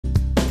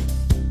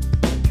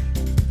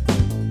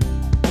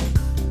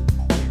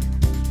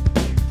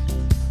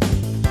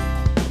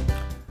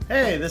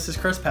Hey, this is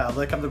Chris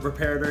Pavlik. I'm the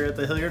preparator at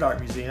the Hilliard Art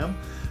Museum.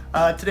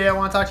 Today I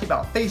want to talk to you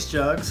about face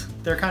jugs.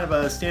 They're kind of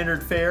a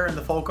standard fare in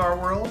the folk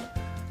art world.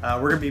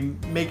 We're going to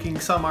be making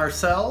some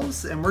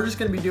ourselves, and we're just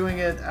going to be doing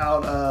it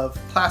out of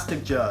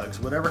plastic jugs.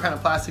 Whatever kind of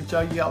plastic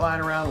jug you got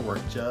lying around will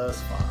work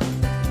just fine.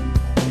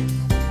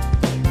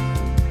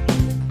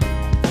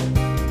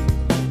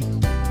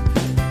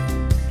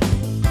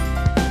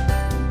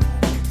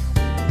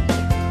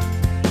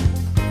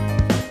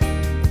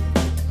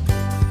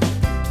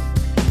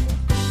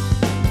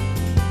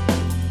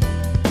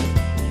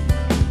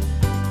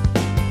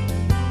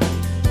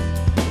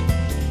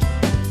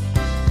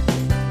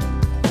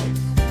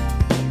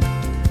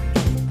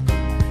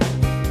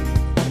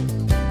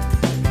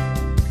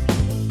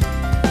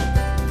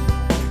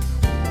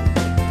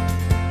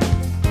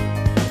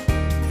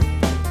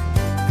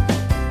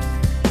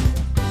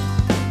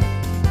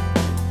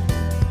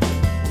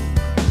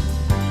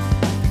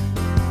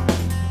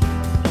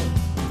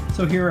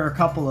 So here are a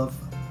couple of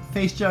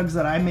face jugs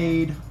that I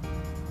made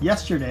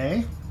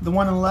yesterday. The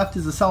one on the left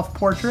is a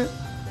self-portrait,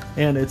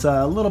 and it's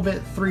a little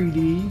bit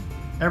 3D.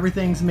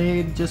 Everything's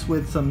made just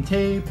with some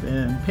tape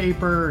and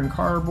paper and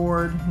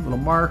cardboard, a little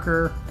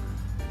marker.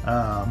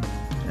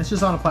 It's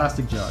just on a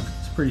plastic jug.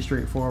 It's pretty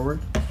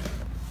straightforward.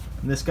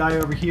 And this guy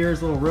over here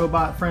is a little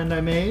robot friend I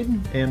made,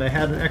 and I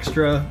had an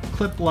extra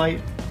clip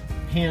light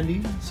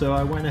handy, so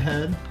I went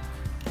ahead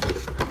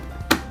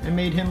and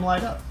made him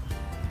light up.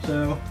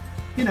 So,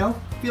 you know,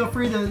 feel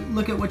free to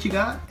look at what you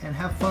got and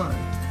have fun.